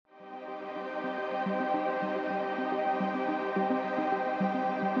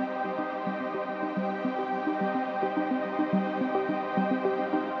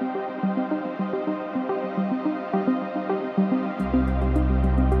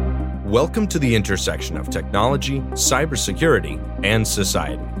Welcome to the intersection of technology, cybersecurity, and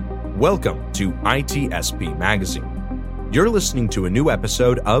society. Welcome to ITSP Magazine. You're listening to a new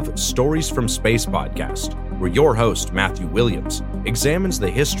episode of Stories from Space podcast, where your host, Matthew Williams, examines the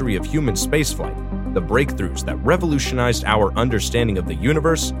history of human spaceflight, the breakthroughs that revolutionized our understanding of the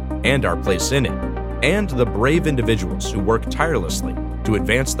universe and our place in it, and the brave individuals who work tirelessly to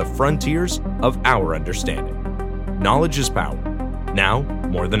advance the frontiers of our understanding. Knowledge is power, now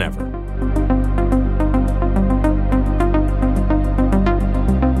more than ever.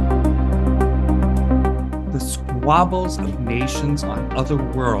 The squabbles of nations on other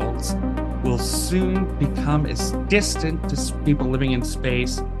worlds will soon become as distant to people living in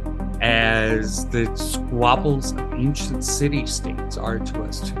space as the squabbles of ancient city-states are to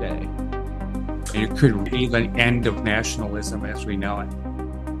us today. And it could be the end of nationalism as we know it.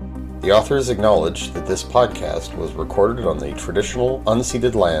 The authors acknowledge that this podcast was recorded on the traditional,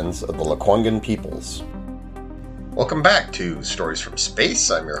 unceded lands of the Lekwungen peoples. Welcome back to Stories from Space.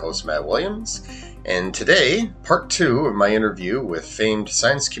 I'm your host, Matt Williams. And today, part 2 of my interview with famed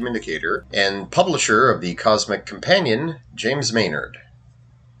science communicator and publisher of the Cosmic Companion, James Maynard.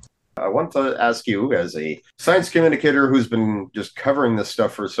 I want to ask you, as a science communicator who's been just covering this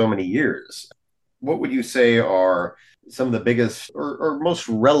stuff for so many years, what would you say are some of the biggest or most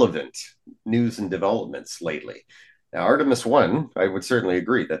relevant news and developments lately? Now, Artemis 1, I would certainly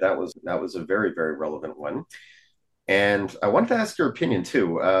agree that was a very, very relevant one. And I wanted to ask your opinion,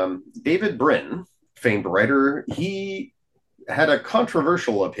 too. David Brin, famed writer, he had a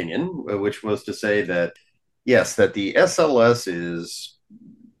controversial opinion, which was to say that, yes, that the SLS is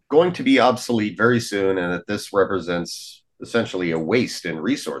going to be obsolete very soon and that this represents essentially a waste in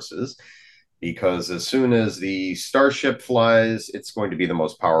resources, because as soon as the Starship flies, it's going to be the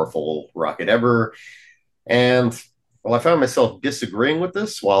most powerful rocket ever. And, well, I found myself disagreeing with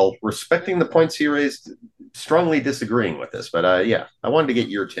this while respecting the points he raised, strongly disagreeing with this. But I wanted to get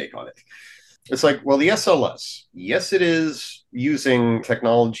your take on it. It's like, well, the SLS, yes, it is using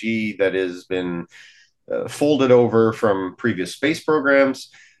technology that has been folded over from previous space programs.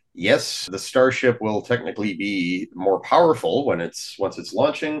 Yes, the Starship will technically be more powerful once it's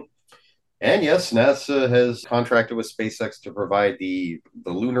launching. And yes, NASA has contracted with SpaceX to provide the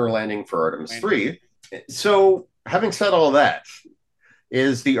lunar landing for Artemis 3. So, having said all that,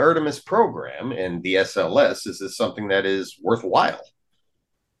 is the Artemis program and the SLS, is this something that is worthwhile?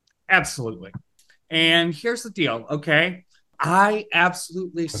 Absolutely. And here's the deal, okay? I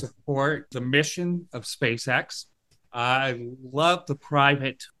absolutely support the mission of SpaceX. I love the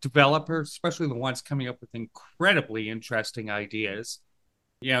private developers, especially the ones coming up with incredibly interesting ideas.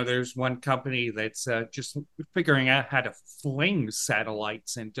 You know, there's one company that's just figuring out how to fling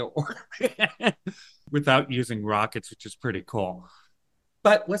satellites into orbit without using rockets, which is pretty cool.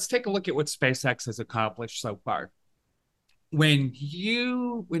 But let's take a look at what SpaceX has accomplished so far. The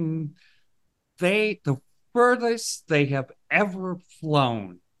furthest they have ever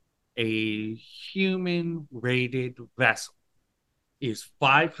flown a human-rated vessel is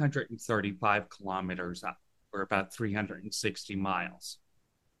 535 kilometers up, or about 360 miles.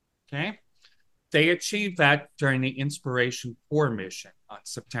 Okay, they achieved that during the Inspiration 4 mission on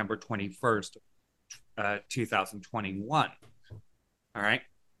September 21st, 2021. All right,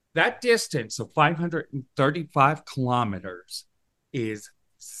 that distance of 535 kilometers is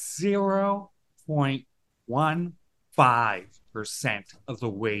 0.15% of the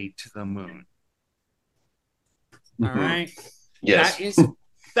way to the moon. All right, yes,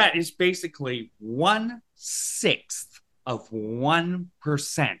 that is basically 1/6 of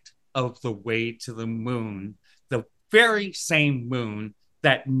 1% of the way to the moon, the very same moon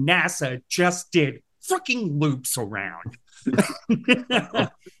that NASA just did freaking loops around. Okay?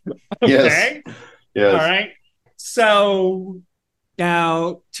 Yes. Yes. All right. So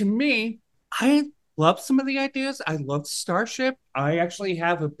now, to me, I love some of the ideas. I love Starship. I actually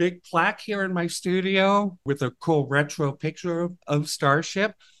have a big plaque here in my studio with a cool retro picture of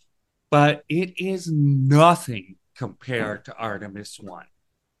Starship, but it is nothing compared to Artemis 1.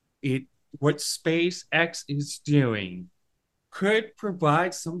 What SpaceX is doing could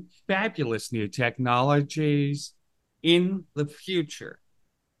provide some fabulous new technologies in the future.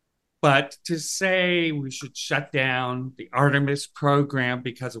 But to say we should shut down the Artemis program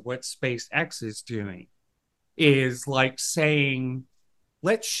because of what SpaceX is doing is like saying,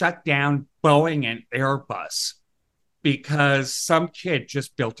 let's shut down Boeing and Airbus because some kid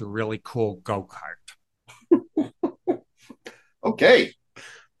just built a really cool go-kart. Okay,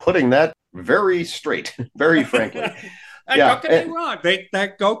 putting that very straight, very frankly. Don't get me wrong.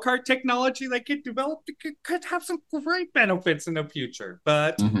 That go-kart technology they could develop could have some great benefits in the future.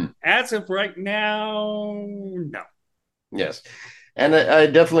 But as of right now, no. Yes. And I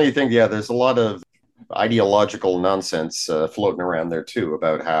definitely think, there's a lot of ideological nonsense floating around there, too,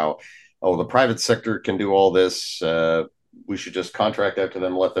 about how, the private sector can do all this. We should just contract out to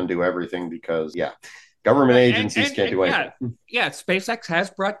them, let them do everything because, government agencies can't do anything. SpaceX has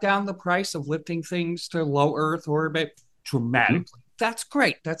brought down the price of lifting things to low Earth orbit dramatically. That's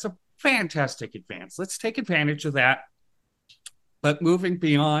great. That's a fantastic advance. Let's take advantage of that. But moving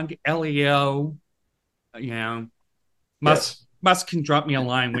beyond LEO, Musk can drop me a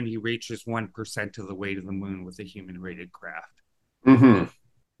line when he reaches 1% of the way to the moon with a human-rated craft.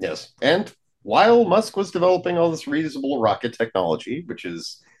 Yes. And while Musk was developing all this reusable rocket technology, which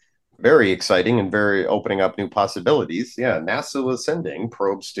is very exciting and very opening up new possibilities, NASA was sending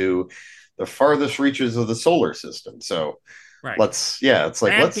probes to the farthest reaches of the solar system. So let's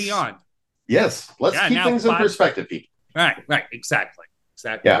beyond. Yes, let's keep things in perspective, people. Right, exactly.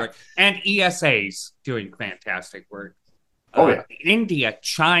 Right. And ESA's doing fantastic work. India,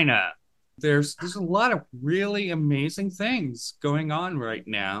 China. There's a lot of really amazing things going on right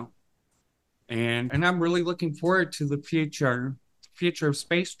now. And I'm really looking forward to the future of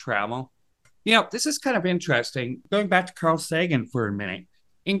space travel. This is kind of interesting. Going back to Carl Sagan for a minute.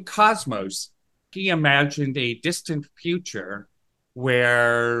 In Cosmos, he imagined a distant future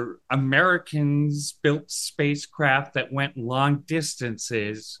where Americans built spacecraft that went long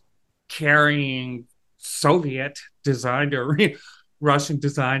distances carrying Soviet-designed or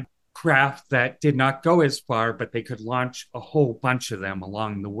Russian-designed craft that did not go as far, but they could launch a whole bunch of them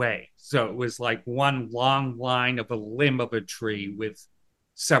along the way. So it was like one long line of a limb of a tree with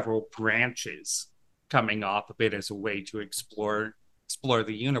several branches coming off of it as a way to explore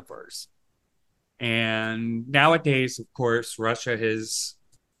the universe. And nowadays, of course, Russia has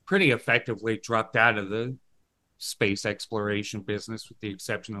pretty effectively dropped out of the space exploration business, with the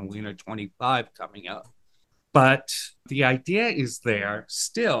exception of Luna 25 coming up. But the idea is there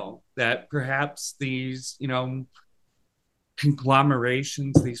still that perhaps these,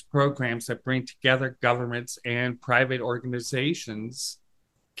 conglomerations, these programs that bring together governments and private organizations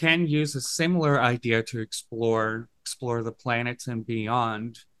can use a similar idea to explore the planets and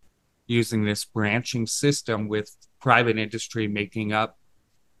beyond, using this branching system with private industry making up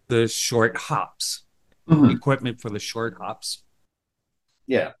the short hops, equipment for the short hops.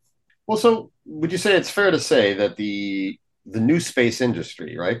 Yeah. Well, so would you say it's fair to say that the new space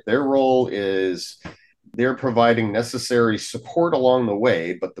industry, right, their role is they're providing necessary support along the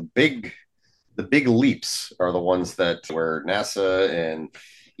way, but the big leaps are the ones where NASA and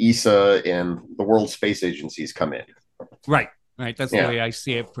ESA and the World Space Agencies come in. Right. That's the way I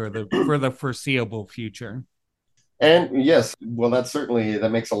see it for the foreseeable future. And yes, well, that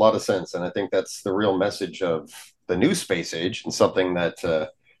makes a lot of sense. And I think that's the real message of the new space age, and something that,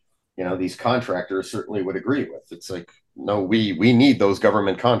 these contractors certainly would agree with. It's like, no, we need those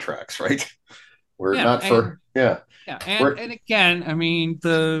government contracts, right? And again, I mean,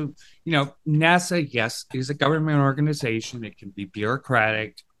 NASA, yes, is a government organization. It can be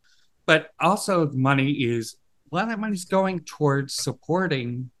bureaucratic, but also a lot of that money is going towards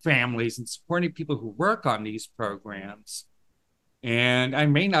supporting families and supporting people who work on these programs. And I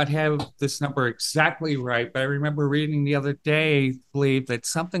may not have this number exactly right, but I remember reading the other day, I believe that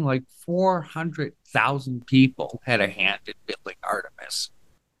something like 400,000 people had a hand in building Artemis.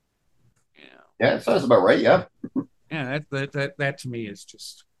 Yeah, it sounds about right. Yeah. Yeah, that to me is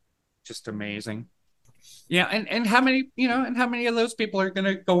just amazing. Yeah, and how many of those people are going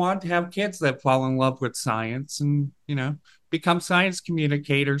to go on to have kids that fall in love with science and become science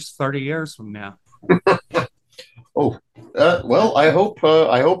communicators 30 years from now? Well, I hope a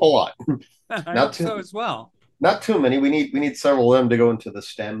lot. I hope so as well. Not too many. We need several of them to go into the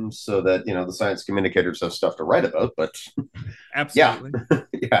STEM so that the science communicators have stuff to write about. But absolutely,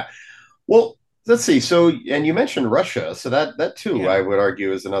 yeah. Well, let's see. So, and you mentioned Russia, so that too, I would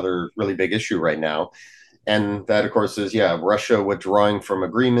argue, is another really big issue right now. And that, of course, is Russia withdrawing from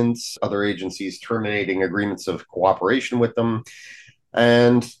agreements, other agencies terminating agreements of cooperation with them.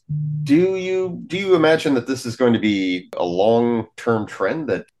 And do you imagine that this is going to be a long-term trend,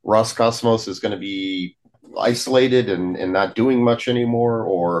 that Roscosmos is going to be isolated and not doing much anymore?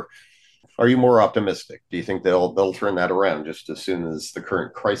 Or are you more optimistic? Do you think they'll turn that around just as soon as the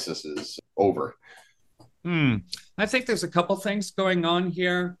current crisis is over? I think there's a couple things going on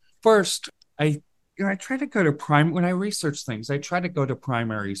here. First, I try to go to when I research things, I try to go to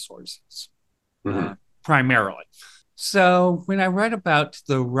primary sources, primarily. So when I read about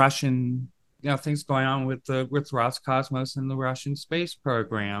the Russian things going on with Roscosmos and the Russian space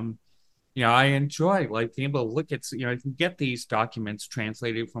program. I enjoy like being able to look at, I can get these documents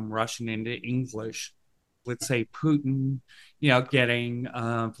translated from Russian into English. Let's say Putin, getting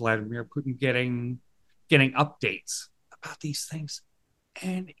Vladimir Putin getting updates about these things.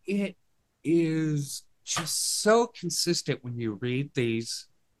 And it is just so consistent when you read these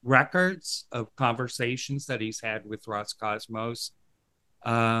records of conversations that he's had with Roscosmos,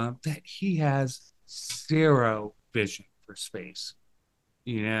 that he has zero vision for space.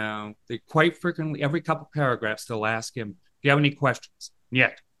 They quite frequently, every couple paragraphs, they'll ask him, do you have any questions?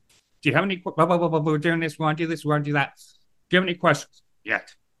 Yet. Do you have any, we're doing this, we want to do this, we want to do that. Do you have any questions?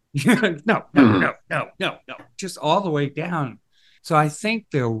 Yet. No. Just all the way down. So I think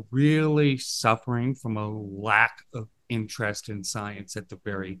they're really suffering from a lack of interest in science at the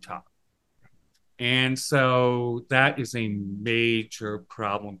very top. And so that is a major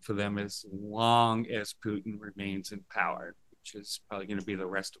problem for them as long as Putin remains in power, which is probably going to be the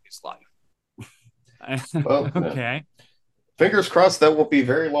rest of his life. Well, okay. Fingers crossed that won't be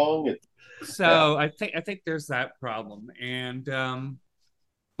very long. So I think there's that problem. And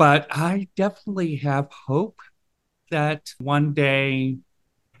but I definitely have hope that one day,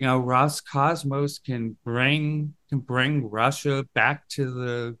 Roscosmos can bring Russia back to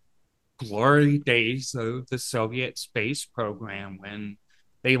the glory days of the Soviet space program when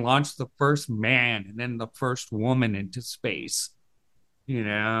they launched the first man and then the first woman into space.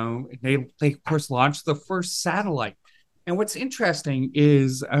 They of course launched the first satellite. And what's interesting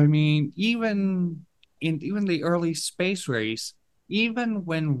is, even in the early space race, even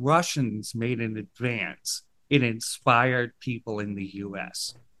when Russians made an advance, it inspired people in the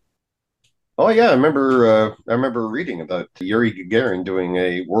U.S. Oh yeah, I remember reading about Yuri Gagarin doing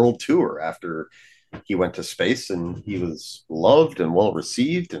a world tour after he went to space, and he was loved and well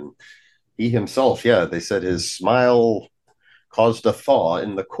received. And he himself, they said his smile caused a thaw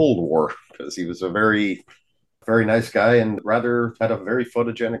in the Cold War because he was a very, very nice guy and rather had a very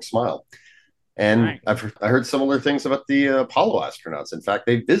photogenic smile. And right. I heard similar things about the Apollo astronauts. In fact,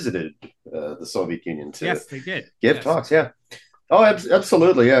 they visited the Soviet Union to yes, they did. give talks. Yeah. Oh,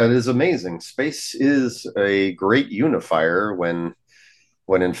 absolutely. Yeah, it is amazing. Space is a great unifier when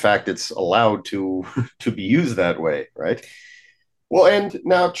in fact it's allowed to be used that way, right? Well, and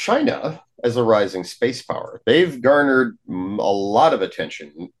now China, as a rising space power, they've garnered a lot of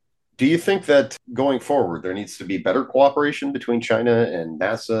attention. Do you think that going forward, there needs to be better cooperation between China and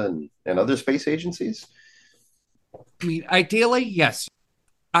NASA and other space agencies? Ideally, yes.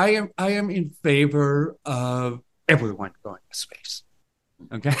 I am in favor of everyone going to space.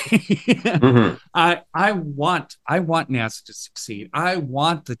 Okay. Mm-hmm. I want NASA to succeed. I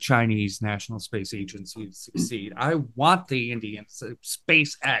want the Chinese National Space Agency to succeed. I want the Indian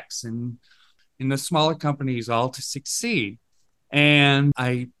SpaceX and the smaller companies all to succeed. And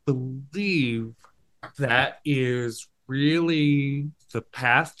I believe that is really the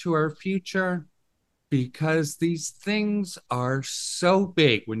path to our future, because these things are so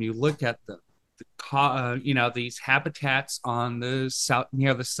big when you look at them. These habitats on the south,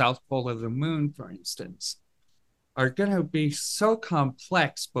 near the south pole of the moon, for instance, are going to be so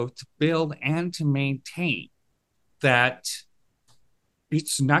complex both to build and to maintain that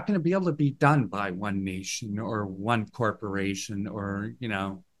it's not going to be able to be done by one nation or one corporation or,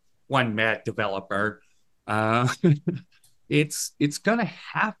 one mad developer. It's going to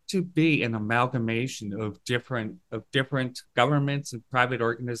have to be an amalgamation of different governments and private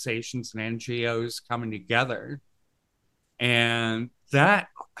organizations and NGOs coming together. And that,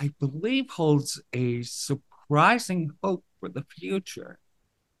 I believe, holds a surprising hope for the future.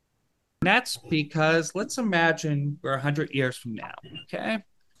 And that's because let's imagine we're 100 years from now, okay?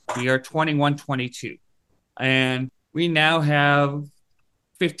 We are 2122, and we now have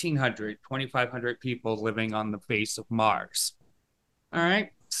 1,500, 2,500 people living on the face of Mars. All right?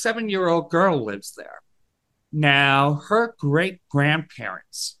 7-year-old girl lives there. Now, her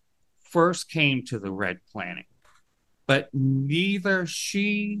great-grandparents first came to the Red Planet, but neither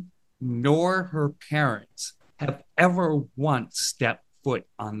she nor her parents have ever once stepped foot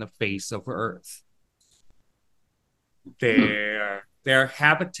on the face of Earth. Their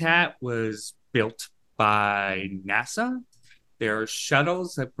habitat was built by NASA. Their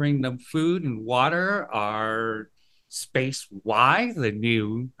shuttles that bring them food and water are Space Y, the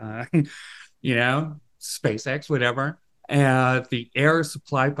new, SpaceX, whatever. The air is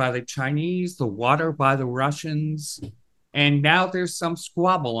supplied by the Chinese, the water by the Russians, and now there's some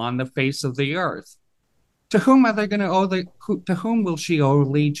squabble on the face of the Earth. To whom are they going to owe to whom will she owe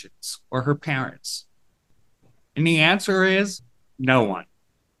allegiance, or her parents? And the answer is no one.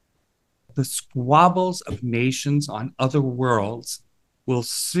 the squabbles of nations on other worlds will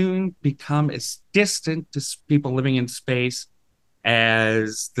soon become as distant to people living in space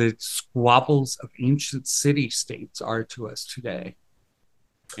as the squabbles of ancient city-states are to us today.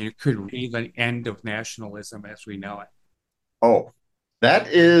 And it could be the end of nationalism as we know it. Oh, that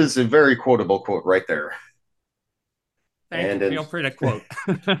is a very quotable quote right there. Thank you. Feel free to quote.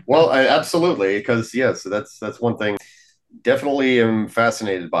 Well, absolutely, because yes, that's one thing. Definitely am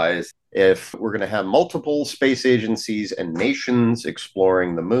fascinated by is if we're going to have multiple space agencies and nations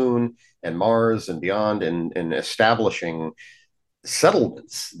exploring the moon and Mars and beyond and establishing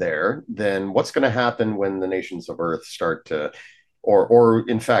settlements there, then what's going to happen when the nations of Earth start to, or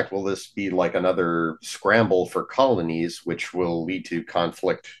in fact, will this be like another scramble for colonies, which will lead to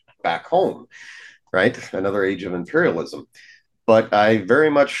conflict back home, right? Another age of imperialism. But I very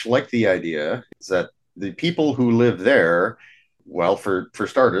much like the idea that the people who live there, well, for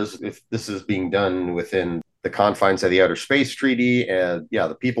starters, if this is being done within the confines of the Outer Space Treaty, and yeah,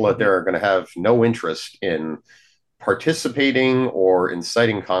 the people out there are going to have no interest in participating or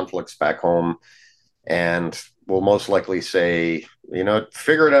inciting conflicts back home, and will most likely say,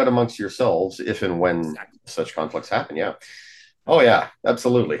 figure it out amongst yourselves if and when such conflicts happen. Yeah. Oh, yeah,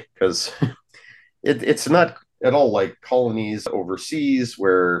 absolutely. Because it's not at all like colonies overseas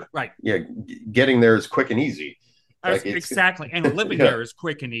where getting there is quick and easy. Like exactly. And living there is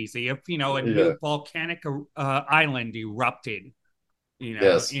quick and easy. If, a new volcanic island erupted,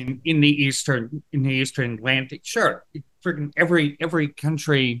 yes. in the eastern Atlantic, sure. Freaking every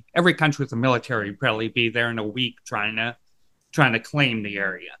country with a military would probably be there in a week trying to claim the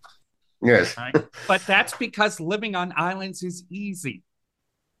area. Yes. Right? But that's because living on islands is easy.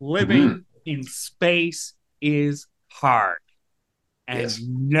 Living in space is hard. And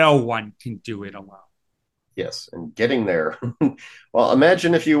no one can do it alone. Yes, and getting there. Well,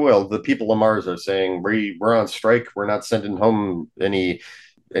 imagine, if you will, the people of Mars are saying, we're on strike. We're not sending home any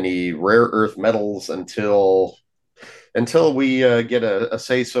rare earth metals until we get a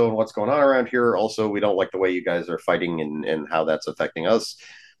say-so in what's going on around here. Also, we don't like the way you guys are fighting and how that's affecting us.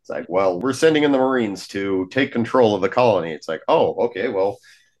 It's like, well, we're sending in the Marines to take control of the colony. It's like, oh, okay, well,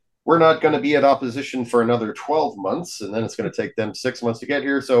 we're not going to be at opposition for another 12 months, and then it's going to take them 6 months to get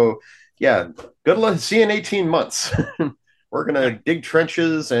here. So, yeah, good luck. See you in 18 months. We're going to dig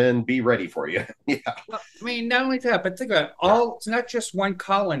trenches and be ready for you. Yeah. Well, I mean, not only that, but think about it's not just one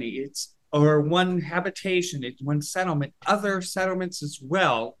colony, or one habitation, it's one settlement. Other settlements as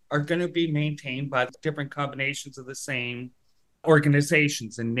well are going to be maintained by different combinations of the same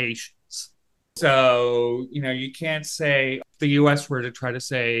organizations and nations. So, you can't say if the U.S. were to try to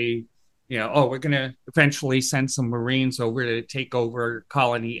say, we're going to eventually send some Marines over to take over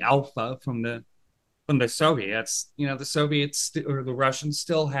Colony Alpha from the Soviets. The Soviets or the Russians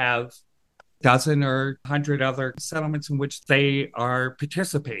still have a dozen or 100 other settlements in which they are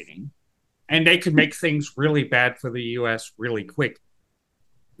participating. And they could make things really bad for the U.S. really quick.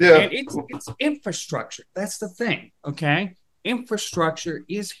 Yeah. And it's infrastructure. That's the thing, okay? Infrastructure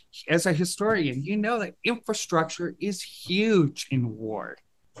is, as a historian, that infrastructure is huge in war.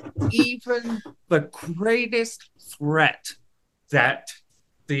 Even the greatest threat that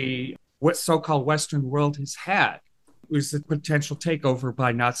the so-called Western world has had was the potential takeover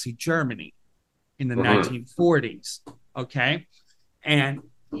by Nazi Germany in the 1940s, okay? And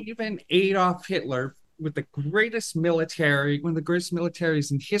even Adolf Hitler, with one of the greatest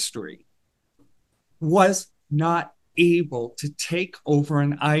militaries in history, was not able to take over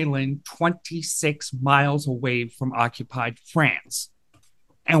an island 26 miles away from occupied France.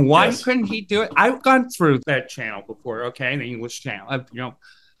 And why couldn't he do it? I've gone through that channel before, okay, the English channel.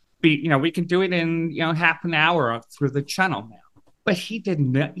 We can do it in half an hour through the channel now. But he did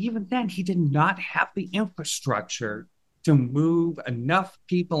not. Even then, he did not have the infrastructure to move enough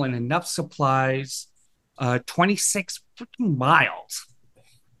people and enough supplies 26 freaking miles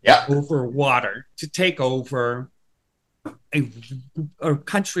over water to take over a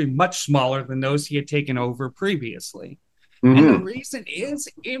country much smaller than those he had taken over previously. And the reason is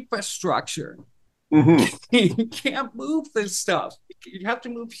infrastructure. You can't move this stuff. You have to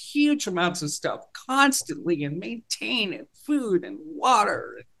move huge amounts of stuff constantly and maintain it, food and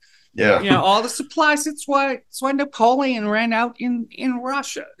water. All the supplies. It's why Napoleon ran out in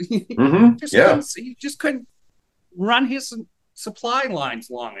Russia. He just couldn't run his supply lines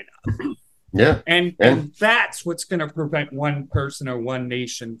long enough. Yeah. And that's what's going to prevent one person or one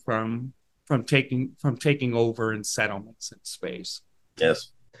nation from taking over in settlements in space.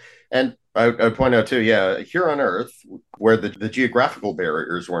 Yes. And I point out too, here on Earth, where the geographical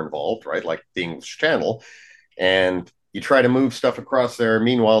barriers were involved, right, like the English Channel, and You try to move stuff across there.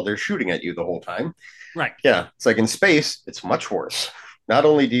 Meanwhile, they're shooting at you the whole time. Right. Yeah, it's like in space, it's much worse. Not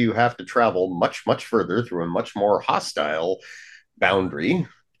only do you have to travel much, much further through a much more hostile boundary,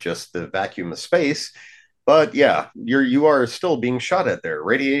 just the vacuum of space, but yeah, you are still being shot at there.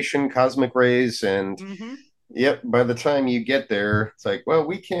 Radiation, cosmic rays, and yep, by the time you get there, it's like, well,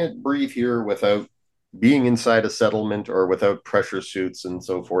 we can't breathe here without being inside a settlement or without pressure suits and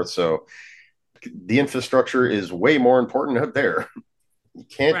so forth. So the infrastructure is way more important out there. You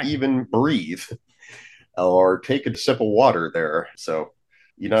can't even breathe or take a sip of water there. So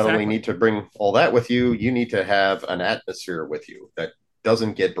you not only need to bring all that with you, you need to have an atmosphere with you that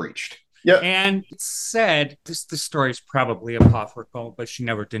doesn't get breached. Yeah. And it said, this story is probably apocryphal, but she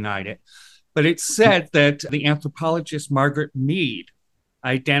never denied it. But it said that the anthropologist Margaret Mead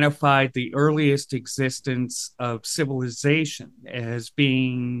identified the earliest existence of civilization as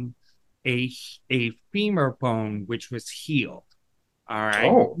being a femur bone which was healed. All right.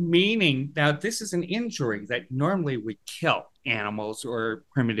 Oh. Meaning, now this is an injury that normally would kill animals or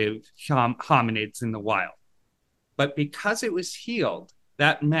primitive hominids in the wild. But because it was healed,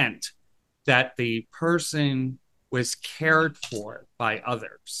 that meant that the person was cared for by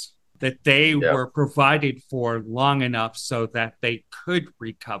others, that they were provided for long enough so that they could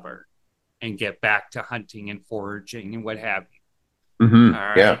recover and get back to hunting and foraging and what have you. Mm-hmm. All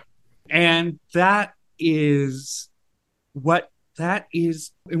right. Yeah. And that is what that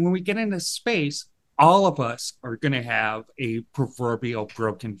is. And when we get into space, all of us are going to have a proverbial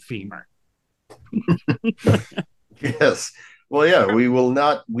broken femur. Yes. Well, yeah, we will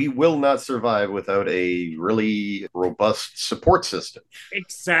not survive without a really robust support system.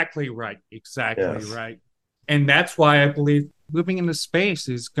 Exactly right. Exactly right. And that's why I believe moving into space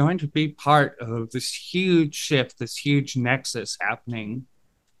is going to be part of this huge shift, this huge nexus happening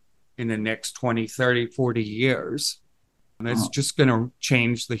in the next 20, 30, 40 years. And it's just going to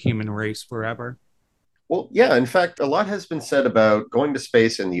change the human race forever. Well, yeah, in fact, a lot has been said about going to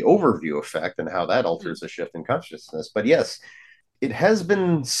space and the overview effect and how that alters a shift in consciousness. But yes, it has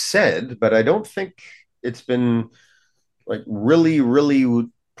been said, but I don't think it's been like really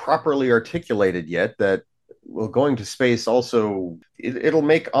properly articulated yet that, well, going to space also, it'll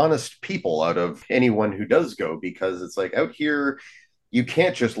make honest people out of anyone who does go, because it's like out here, you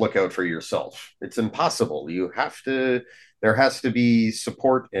can't just look out for yourself. It's impossible. There has to be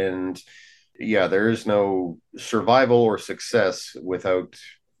support, and yeah, there is no survival or success without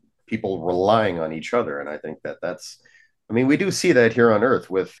people relying on each other. And I think we do see that here on Earth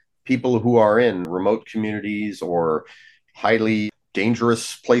with people who are in remote communities or highly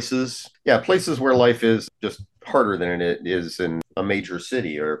dangerous places. Yeah, places where life is just harder than it is in a major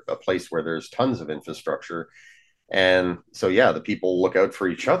city or a place where there's tons of infrastructure. And so, yeah, the people look out for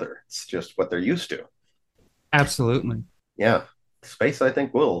each other. It's just what they're used to. Absolutely. Yeah. Space, I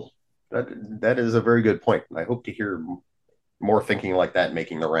think, will. That is a very good point. I hope to hear more thinking like that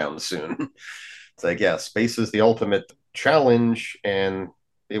making the rounds soon. It's like, yeah, space is the ultimate challenge, and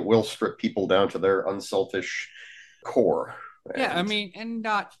it will strip people down to their unselfish core. Yeah, and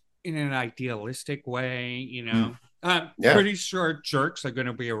not in an idealistic way, I'm pretty sure jerks are going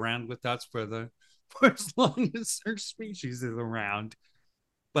to be around with us for as long as our species is around.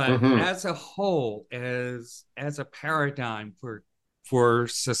 But as a whole, as a paradigm for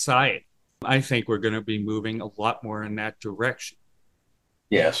society, I think we're going to be moving a lot more in that direction.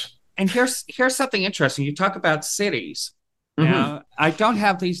 Yes. And here's something interesting. You talk about cities. Now, I don't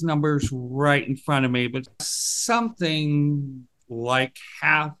have these numbers right in front of me, but something like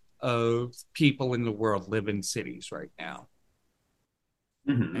half of people in the world live in cities right now.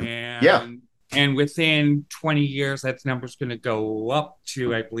 And within 20 years, that number's going to go up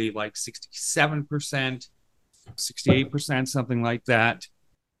to, I believe, like 67%, 68%, something like that.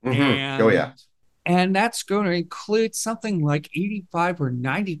 And that's going to include something like 85 or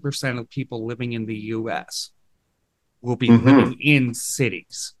 90% of people living in the U.S. will be living in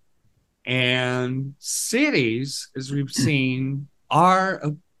cities. And cities, as we've seen,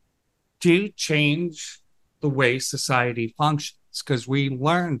 do change the way society functions, because we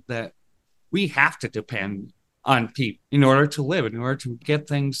learned that we have to depend on people in order to live, in order to get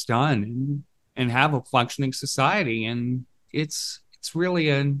things done and have a functioning society. And it's really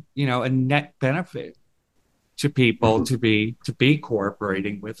a net benefit to people to be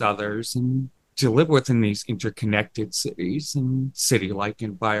cooperating with others and to live within these interconnected cities and city-like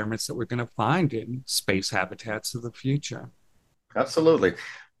environments that we're going to find in space habitats of the future. Absolutely.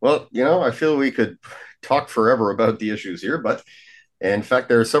 Well, I feel we could talk forever about the issues here, but in fact,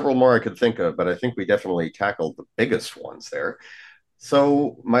 there are several more I could think of, but I think we definitely tackled the biggest ones there.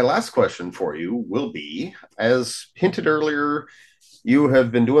 So, my last question for you will be, as hinted earlier, you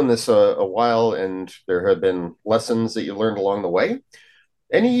have been doing this a while and there have been lessons that you learned along the way.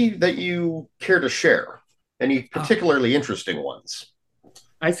 Any that you care to share? Any Uh, particularly interesting ones?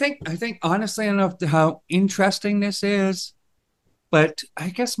 I think honestly enough to how interesting this is, but I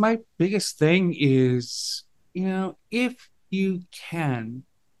guess my biggest thing is, if you can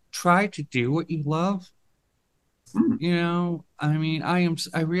try to do what you love. Hmm. I mean,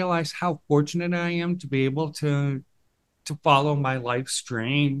 I realize how fortunate I am to be able to follow my life's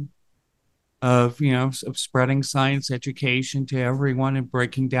dream of spreading science education to everyone and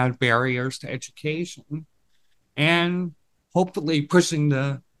breaking down barriers to education and hopefully pushing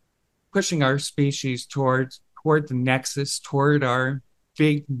our species toward the nexus, toward our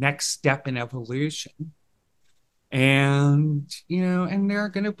big next step in evolution. And there are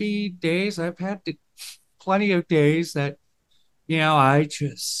going to be days plenty of days that I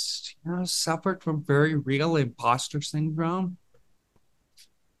just suffered from very real imposter syndrome.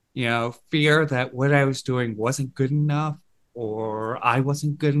 Fear that what I was doing wasn't good enough, or I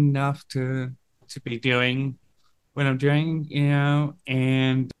wasn't good enough to be doing what I'm doing.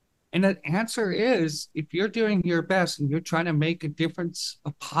 And the answer is, if you're doing your best and you're trying to make a difference,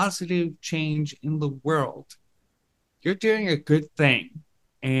 a positive change in the world, you're doing a good thing.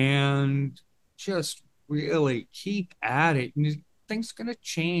 And just really keep at it. And things are going to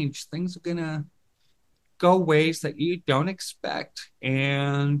change. Things are going to go ways that you don't expect.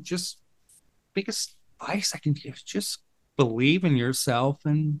 And just biggest advice I can give is just believe in yourself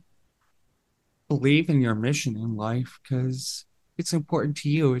and believe in your mission in life because it's important to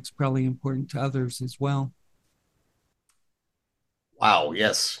you. It's probably important to others as well. Wow,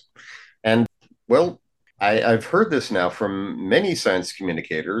 yes. And well, I've heard this now from many science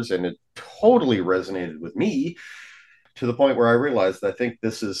communicators, and it totally resonated with me to the point where I realized I think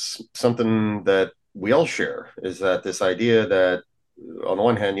this is something that we all share is that this idea that on the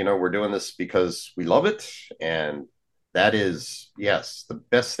one hand, we're doing this because we love it, and that is, yes, the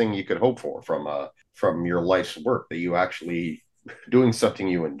best thing you could hope for from your life's work, that you actually doing something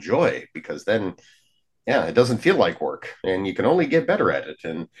you enjoy, because then yeah, it doesn't feel like work and you can only get better at it.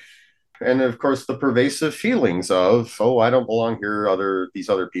 And of course the pervasive feelings of, oh, I don't belong here, these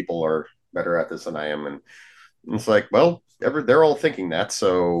other people are better at this than I am. And it's like, well, they're all thinking that,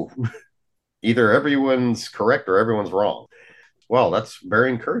 so either everyone's correct or everyone's wrong. Well, that's very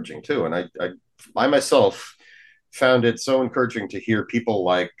encouraging too. And I myself found it so encouraging to hear people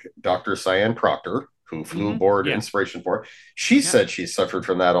like Dr. Cyan Proctor, who flew aboard Yeah. Inspiration 4. She Yeah. said she suffered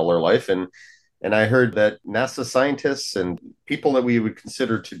from that all her life. And I heard that NASA scientists and people that we would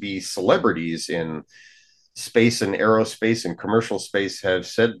consider to be celebrities in space and aerospace and commercial space have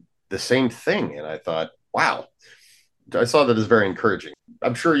said the same thing. And I thought, wow, I saw that as very encouraging.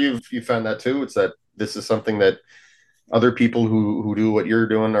 I'm sure you found that too. It's that this is something that other people who do what you're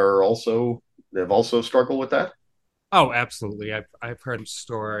doing have also struggled with that. Oh, absolutely. I've heard the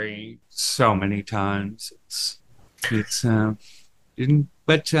story so many times. It's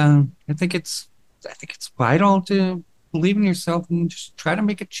but I think it's vital to believe in yourself and just try to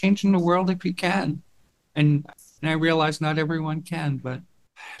make a change in the world if you can. And I realize not everyone can, but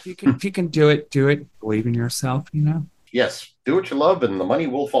if you can do it, do it. Believe in yourself. Yes, do what you love, and the money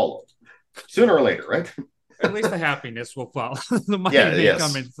will follow sooner or later, right? At least the happiness will follow. The money Yeah, may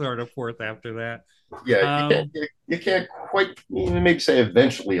come yes, in third or fourth after that. yeah. Um, You can't quite maybe say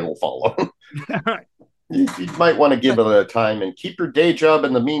eventually it'll follow. You might want to give it a time and keep your day job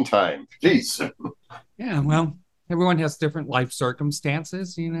in the meantime. Jeez. yeah, well, everyone has different life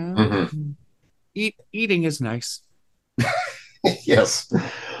circumstances. Mhm. Eating is nice. Yes,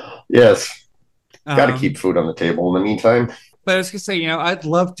 yes. Got to keep Um, food on the table in the meantime. but I was gonna say, I'd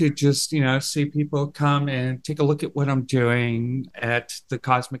love to just, see people come and take a look at what I'm doing at the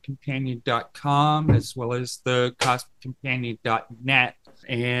cosmiccompanion.com as well as the cosmiccompanion.net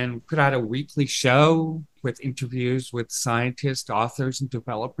and put out a weekly show with interviews with scientists, authors, and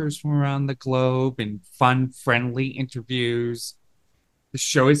developers from around the globe and fun, friendly interviews. The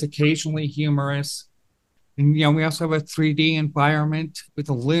show is occasionally humorous. And we also have a 3D environment with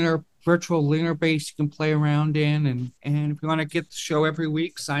a virtual lunar base you can play around in. And if you want to get the show every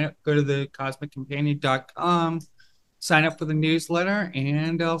week, sign up, go to the cosmiccompanion.com, sign up for the newsletter,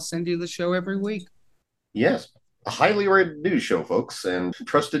 and I'll send you the show every week. Yes, a highly rated news show, folks, and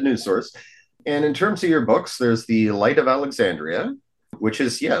trusted news source. And in terms of your books, there's The Light of Alexandria, which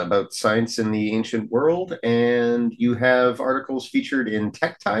is, yeah, about science in the ancient world. And you have articles featured in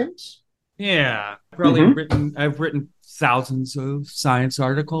Tech Times. Yeah, Mm-hmm. I've written thousands of science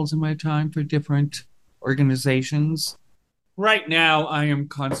articles in my time for different organizations. Right now, I am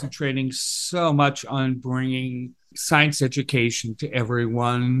concentrating so much on bringing science education to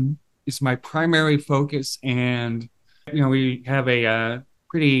everyone. It's my primary focus, and we have a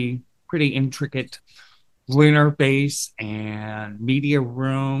pretty intricate lunar base and media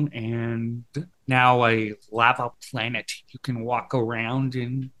room, and now a lava planet you can walk around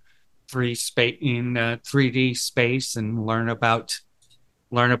in 3D space and learn about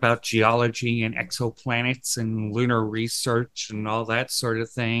geology and exoplanets and lunar research and all that sort of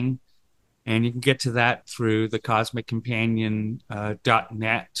thing. And you can get to that through the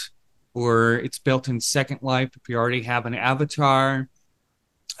cosmiccompanion.net, or it's built in Second Life. If you already have an avatar,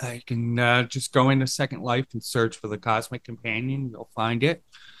 you can just go into Second Life and search for the Cosmic Companion. You'll find it.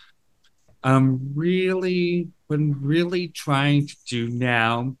 What I'm really trying to do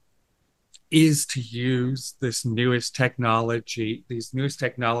now is to use these newest technologies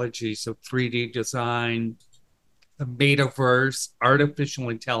of 3D design, the metaverse, artificial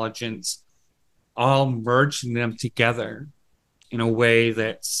intelligence, all merging them together in a way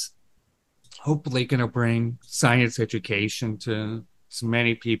that's hopefully going to bring science education to as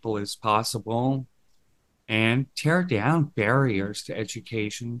many people as possible and tear down barriers to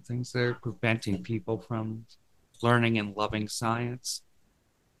education, things that are preventing people from learning and loving science.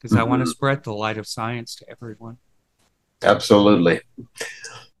 Because I want to spread the light of science to everyone. Absolutely.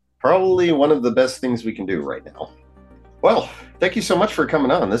 Probably one of the best things we can do right now. Well, thank you so much for coming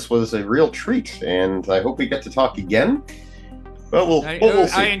on. This was a real treat, and I hope we get to talk again. Well, we'll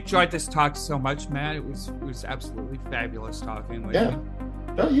see. I enjoyed this talk so much, Matt. It was absolutely fabulous talking with you.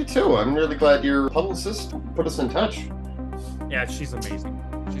 No, you too. I'm really glad your publicist put us in touch. Yeah, she's amazing.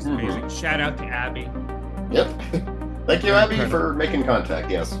 She's amazing. Shout out to Abby. Yep. Thank you, Abby, for making contact,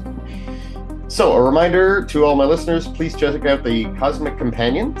 yes. So, a reminder to all my listeners, please check out the Cosmic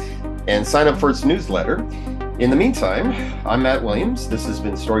Companion and sign up for its newsletter. In the meantime, I'm Matt Williams. This has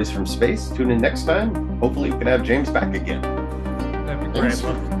been Stories from Space. Tune in next time. Hopefully we can have James back again. That'd be great.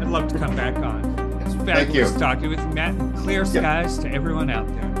 I'd love to come back on. It's fabulous talking with you, Matt, and clear skies to everyone out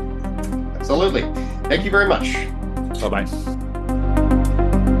there. Absolutely. Thank you very much. Bye-bye.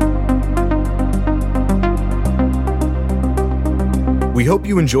 We hope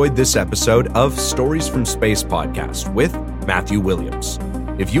you enjoyed this episode of Stories from Space podcast with Matthew Williams.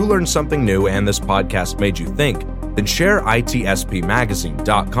 If you learned something new and this podcast made you think, then share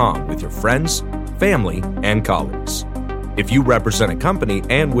itspmagazine.com with your friends, family, and colleagues. If you represent a company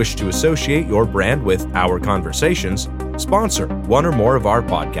and wish to associate your brand with our conversations, sponsor one or more of our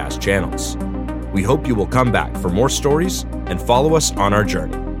podcast channels. We hope you will come back for more stories and follow us on our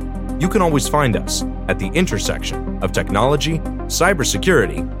journey. You can always find us at the intersection of technology,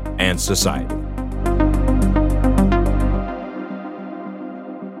 cybersecurity, and society.